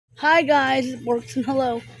Hi guys, it's Works and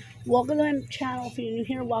hello. Welcome to my channel. If you're new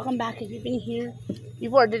here, welcome back. If you've been here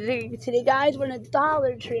before, today guys, we're in a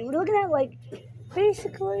Dollar Tree. We're looking at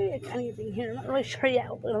basically anything here. I'm not really sure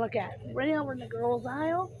yet what we're gonna look at. Right now we're in the girls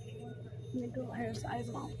aisle. In the girl hair size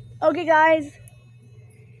and all. Okay guys,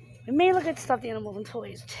 we may look at stuffed animals and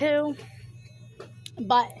toys too,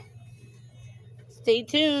 but stay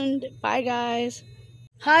tuned. Bye guys.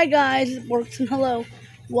 Hi guys, it's Works and hello.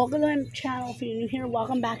 Welcome to my channel. If you're new here,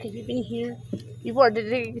 welcome back. If you've been here before,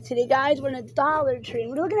 today guys, we're in a Dollar Tree.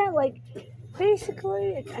 We're looking at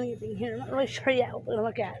basically anything here. I'm not really sure yet what we're gonna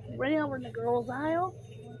look at. Right now we're in the girls aisle.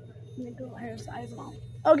 In the girl hair size and all.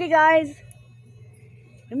 Okay guys,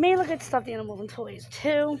 we may look at stuffed animals and toys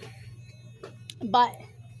too, but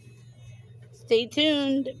stay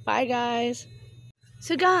tuned. Bye guys.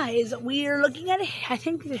 So guys, we're looking at I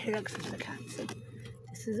think these are hair clips for the cats.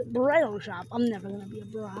 This is a bridal shop. I'm never gonna be a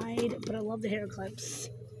bride, but I love the hair clips.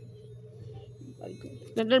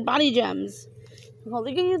 They're body gems. Well,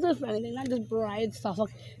 they can use this for anything, not just bride stuff.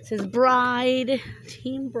 Look, it says bride,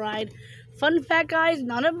 team bride. Fun fact, guys,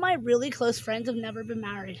 none of my really close friends have never been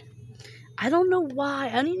married. I don't know why.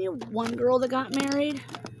 I only knew one girl that got married.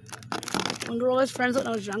 One girl I was friends with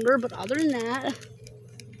when I was younger, but other than that,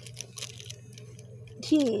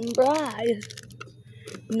 team bride.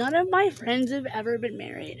 None of my friends have ever been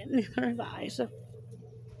married, and neither have I. So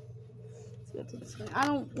I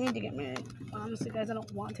don't need to get married. Honestly, guys, I don't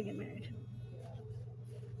want to get married.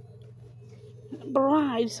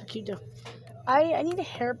 Bride, so cute though. I need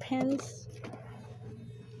hairpins.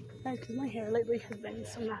 Because my hair lately has been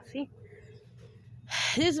so messy.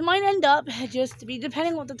 This might end up just to be,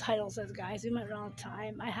 depending on what the title says, guys. We might run out of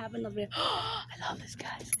time. I have another video. I love this,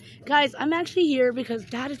 guys. Guys, I'm actually here because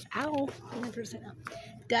Dad is out.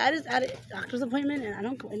 Dad is at a doctor's appointment, and I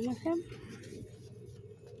don't go in with him.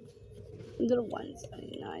 Little ones,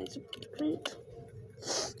 nice. Great.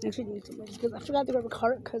 Actually, need some because I forgot to grab a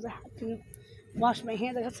cart because I had to wash my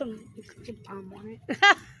hands. I got some balm on it.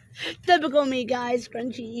 Typical me, guys.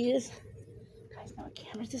 Scrunchies. Guys, now my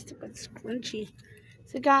camera's just a bit scrunchy.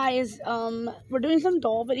 So, guys, we're doing some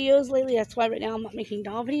doll videos lately. That's why right now I'm not making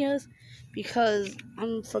doll videos because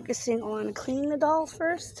I'm focusing on cleaning the dolls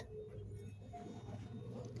first.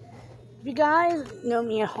 If you guys know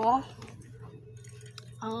me at all,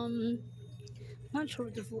 I'm not sure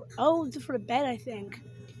what they're for. Oh, it's for the bed, I think.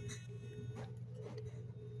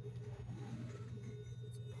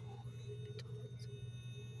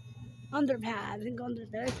 Underpads. I think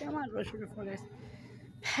underpads. I'm not really sure what they're for, guys.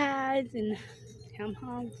 Pads and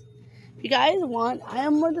tampons. If you guys want, I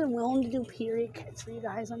am more than willing to do period kits for you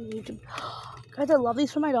guys on YouTube. Guys, I love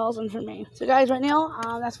these for my dolls and for me. So, guys, right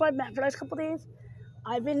now, that's what I've been for the last couple days.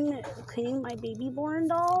 I've been cleaning my baby born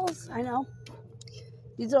dolls. I know.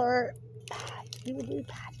 These are pads. We would do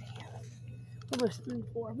pads. What was it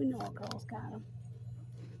for? We know all girls got them.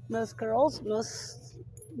 Most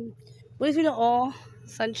we know all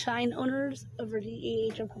Sunshine owners over the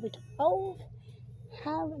age of probably 12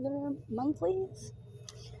 have their monthlies.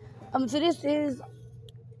 So this is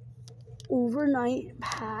overnight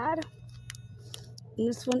pad. And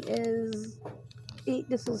this one is 8.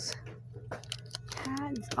 This is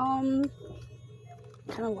pads. Kind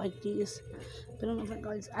of like these. But I don't know if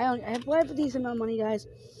guys. I have a decent amount of money, guys.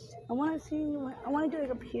 I want to do like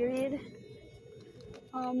a period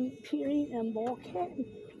and ball kit.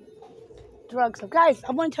 Drugs. So guys,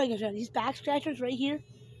 I want to tell you guys, these back scratchers right here.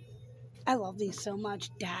 I love these so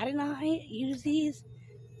much. Dad and I use these.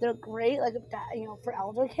 They're great, for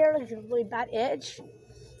elder care, like if you have a really bad itch.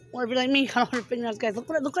 Or if you're like me, kind of hurt fingernails, guys. Look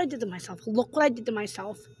what I did to myself. Look what I did to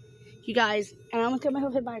myself, you guys. And I almost got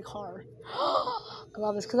myself hit by a car. I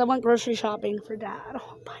love this because I went grocery shopping for Dad.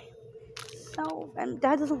 Oh, and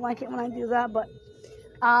Dad doesn't like it when I do that, but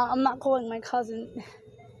I'm not calling my cousin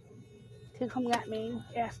to come get me,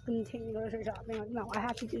 ask them to take me grocery shopping. Like, no, I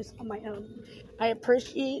have to do this on my own. I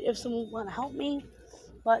appreciate if someone want to help me,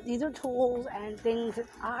 but these are tools and things that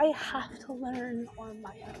I have to learn on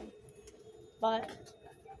my own. But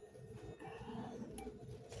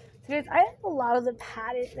guys, I have a lot of the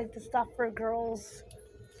padded, the stuff for girls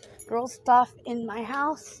stuff in my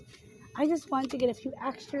house. I just wanted to get a few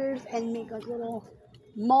extras and make little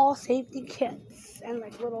mall safety kits and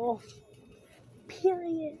little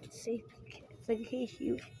period safety kits in case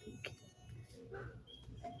you.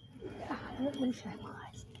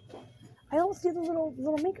 I don't see the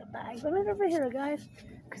little makeup bags. I'm over here, guys,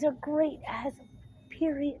 because they're great as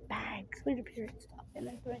period bags. We do period stuff and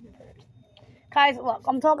then throw in your purse. Guys, look,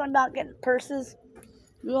 I'm talking about getting purses.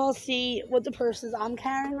 You all see what the purses I'm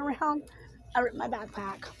carrying around. I ripped my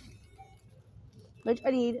backpack, which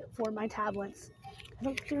I need for my tablets.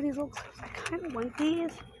 Look at these little clips. I kind of want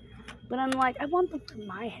these, but I'm like, I want them for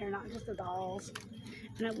my hair, not just the dolls,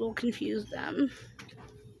 and it will confuse them.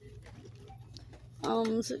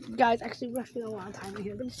 So guys, actually, we're spending a lot of time in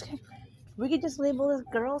here, but just, we could just label this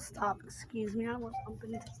girl stop. Excuse me, I don't want to bump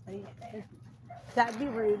into this lady there. That'd be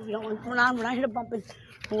rude. We don't want, we're not here to bump into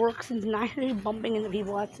works and not here to be bumping into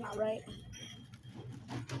people. That's not right.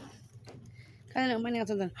 I know my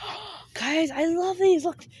nails are done. Guys, I love these.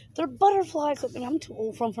 Look, they're butterflies. I mean, I'm too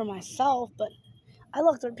old for them for myself, but I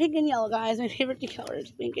look, they're pink and yellow, guys. My favorite two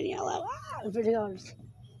colors, pink and yellow. My favorite colors.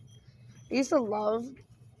 I used to love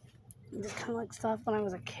this kind of like stuff when I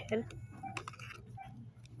was a kid.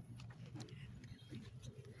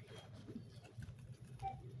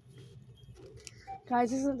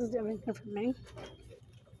 Guys, this is everything for me.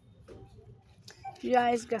 You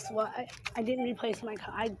guys, guess what? I didn't replace my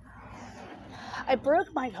comb. I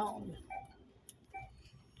broke my comb.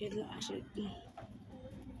 Actually,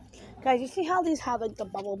 guys, you see how these have like the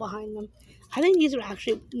bubble behind them? I think these are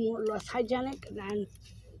actually more or less hygienic than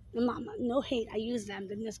no hate. I use them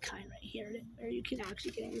than this kind right here, where you can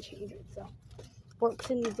actually get in and change it. So, works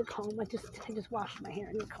and use the comb. I just wash my hair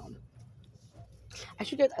in the comb.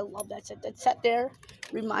 Actually, guys, I love that set. That set there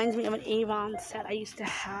reminds me of an Avon set I used to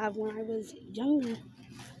have when I was younger.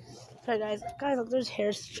 Sorry, guys, look, there's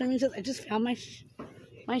hair trimming. I just found my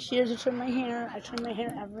shears to trim my hair. I trim my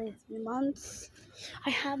hair every 3 months. I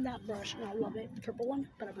have that brush and I love it, the purple one,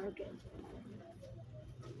 but I broke it.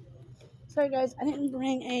 Sorry, guys, I didn't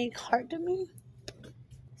bring a cart to me.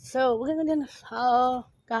 So we're gonna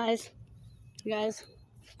guys, this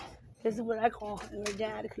is what I call when your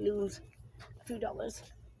dad could lose a few dollars.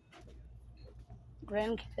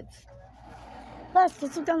 Grandkids. Let's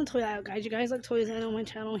look down the toy aisle, guys. You guys like toys? I know my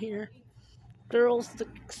channel here. Girls, the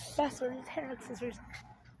accessories, hair accessories,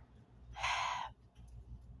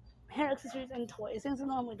 and toys. Things that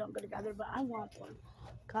normally don't go together, but I want one.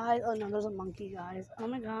 Guys, oh no, there's a monkey, guys. Oh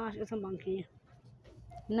my gosh, it's a monkey.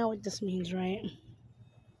 You know what this means, right?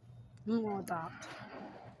 I'm gonna adopt.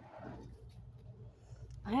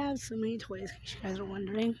 I have so many toys, in case you guys are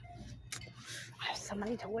wondering. I have so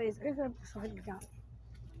many toys. There's so many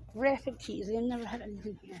graphic tees. I've never had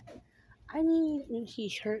anything here. I need new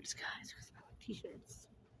t-shirts, guys, because I like t-shirts.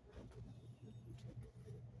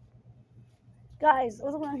 Guys, I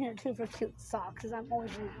was around here too for cute socks, because I'm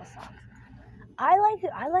always reading the socks. I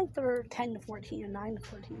like the 10 to 14 and 9 to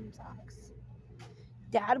 14 socks.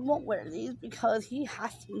 Dad won't wear these because he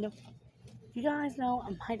has to know. You guys know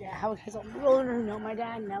my dad. How guys don't really know my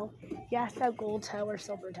dad? No, he has to have gold toe or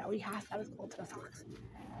silver toe. He has to have his gold toe socks.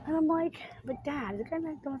 And I'm like, but Dad, the guy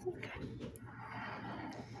not doing something.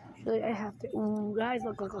 Really, I have to. Ooh, guys,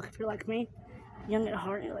 look. If you're like me, young at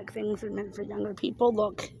heart, you like things are meant for younger people.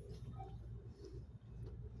 Look.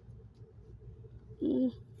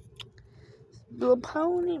 Little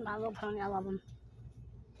Pony, My Little Pony, I love him.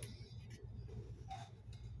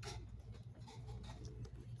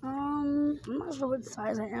 I'm not sure what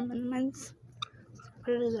size I am in men's.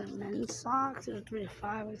 What is it? Men's socks? There's 3 to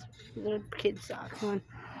 5. They're kids socks. One.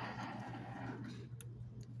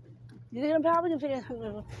 You're probably gonna figure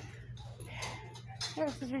out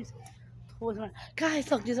toys. Guys,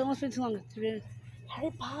 look, these almost been too long.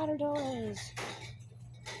 Harry Potter toys.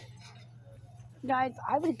 Guys,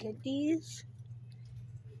 I would get these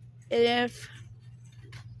if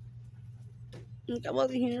I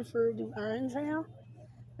wasn't here for the errands right now.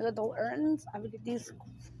 The adult errands, I would get these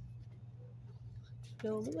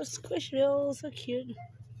bills. Look at Squishbills, so cute.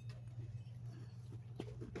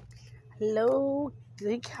 Hello,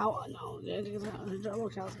 the cow. No, the double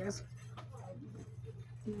cows, guys.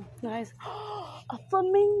 Nice. A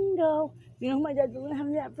flamingo. You know my dad's gonna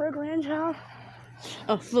have that for a grandchild?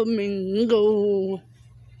 A flamingo.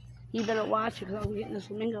 You better watch it because I'm getting this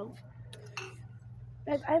flamingo.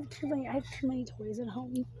 Guys, I have too many toys at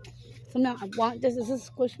home. So now I want this. This is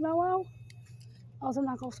Squishmallow. Also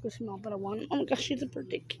not called Squishmallow, but I want it. Oh my gosh, she's a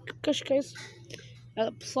birthday. Gosh, guys.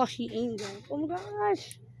 A plushy angel. Oh my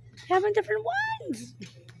gosh. They have different ones.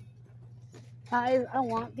 Guys, I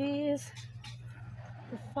want these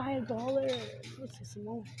for $5. Let's see some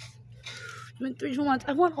more. I mean, 3 different ones.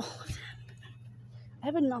 I want all of them. I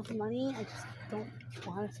have enough money. I just don't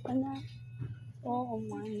want to spend that all on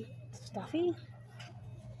my stuffy.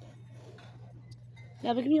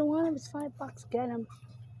 Yeah, but give me one. If it's $5, get them.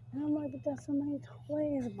 And I'm like, but there's so many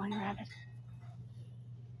toys. Bunny rabbit.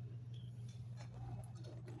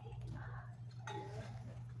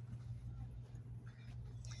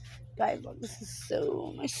 Guys, look, this is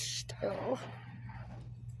so my style.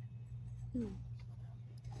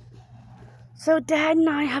 So Dad and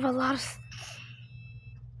I have a lot of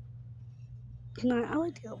No, I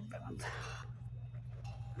like the yellow ones.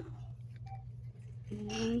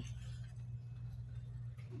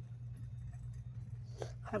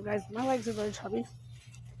 Hi guys, my legs are very chubby.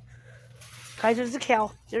 Guys, there's the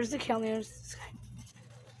cow. There's the cow. There's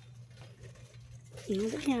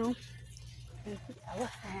the cow. There's the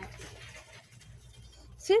elephant.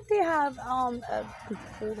 See if they have a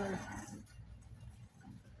folder.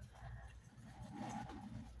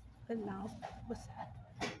 But no, what's that?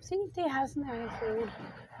 See if they have something I can hold.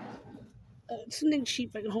 Something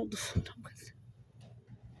cheap I can hold the phone with.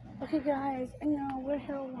 Okay, guys, I know we're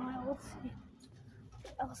here a while. Let's see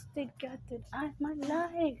what else they got that I might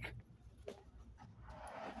like.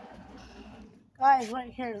 Guys,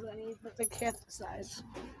 right here is what I need with the cat size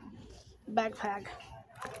backpack.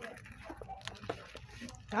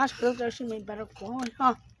 Gosh, those actually made better quality,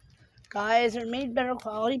 huh? Guys, they're made better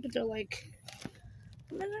quality, but they're like,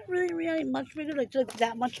 they're not really much bigger, like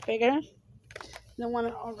that much bigger than one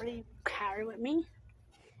I already carry with me.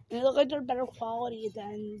 And they look like they're better quality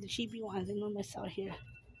than the cheapy ones I normally sell here.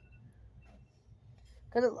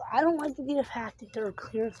 Because I don't like the fact that they're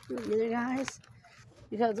clear through either, guys.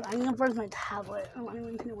 Because I'm going to burn my tablet. I don't want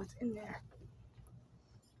anyone to know what's in there.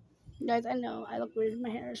 Guys, I know I look weird. My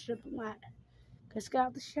hair is dripping wet. Just got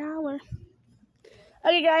out the shower.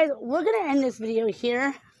 Okay, guys, we're going to end this video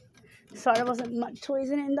here. Sorry there wasn't much toys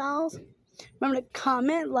in it and dolls. Remember to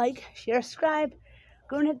comment, like, share, subscribe.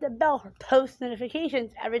 Go and hit the bell for post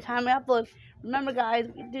notifications every time I upload. Remember, guys,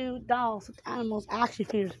 we do dolls, animals, action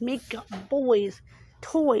figures, makeup, boys,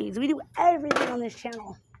 toys. We do everything on this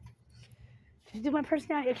channel. Just do my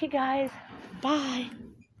personality. Okay, guys. Bye.